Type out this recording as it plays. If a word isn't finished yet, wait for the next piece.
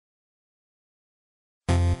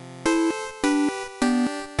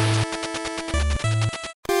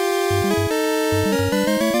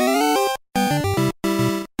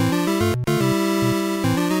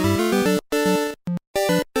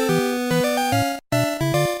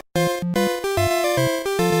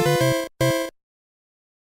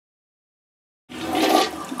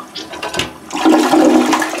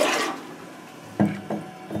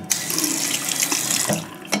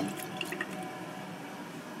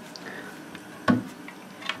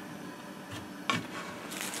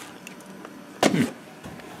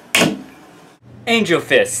Angel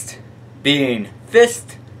Fist, being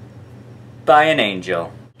fist by an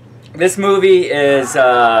angel. This movie is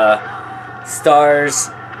stars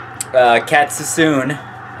Cat Sassoon,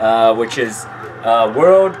 which is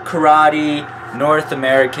World Karate North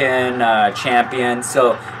American champion.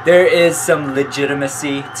 So there is some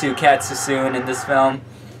legitimacy to Cat Sassoon in this film.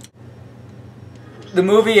 The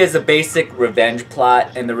movie is a basic revenge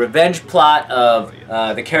plot, and the revenge plot of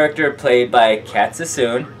the character played by Cat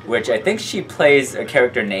Sassoon, which I think she plays a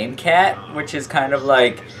character named Cat, which is kind of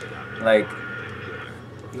like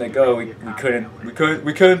oh, we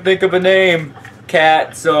couldn't think of a name,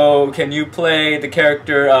 Cat, so can you play the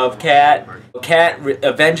character of Cat? Cat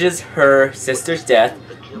avenges her sister's death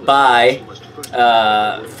by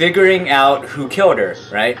figuring out who killed her,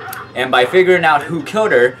 right? And by figuring out who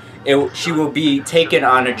killed her, she will be taken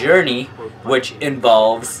on a journey which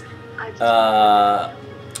involves, how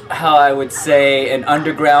I would say, an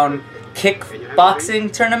underground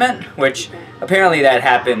kickboxing tournament, which apparently that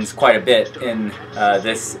happens quite a bit in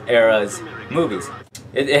this era's movies.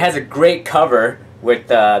 It has a great cover with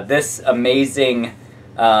this amazing,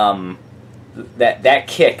 that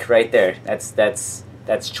kick right there.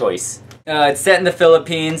 That's choice. It's set in the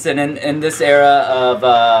Philippines, and in this era of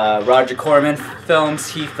Roger Corman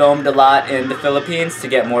films, he filmed a lot in the Philippines to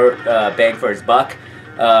get more bang for his buck.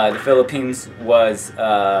 The Philippines was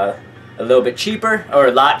a little bit cheaper, or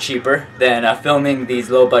a lot cheaper, than filming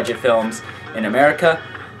these low-budget films in America.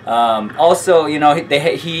 Also, you know,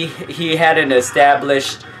 he had an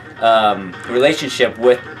established relationship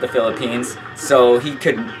with the Philippines, so he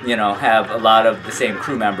could, you know, have a lot of the same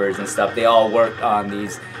crew members and stuff. They all worked on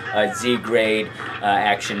these Z-grade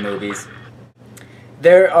action movies.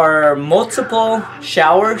 There are multiple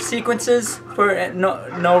shower sequences for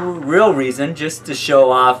no real reason, just to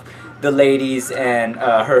show off the ladies and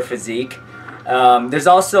her physique. There's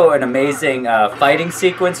also an amazing fighting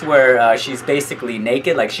sequence where she's basically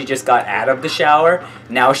naked, like she just got out of the shower.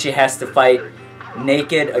 Now she has to fight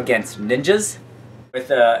naked against ninjas.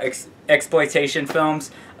 With exploitation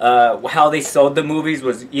films, how they sold the movies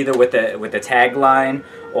was either with a tagline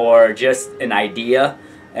or just an idea,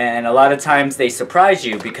 and a lot of times they surprise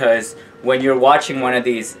you, because when you're watching one of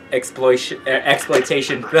these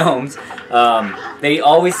exploitation films, they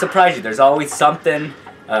always surprise you. There's always something,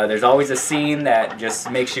 there's always a scene that just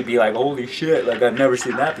makes you be like, holy shit, like I've never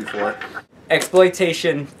seen that before.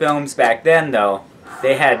 Exploitation films back then, though,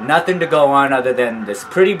 they had nothing to go on other than this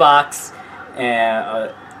pretty box and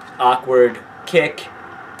an awkward kick,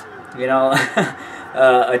 you know,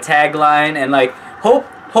 a tagline, and like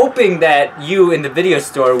hoping that you in the video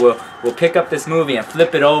store will pick up this movie and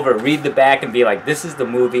flip it over, read the back, and be like, this is the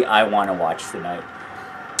movie I want to watch tonight.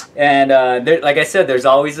 And like I said, there's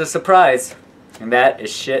always a surprise, and that is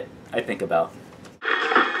shit I think about.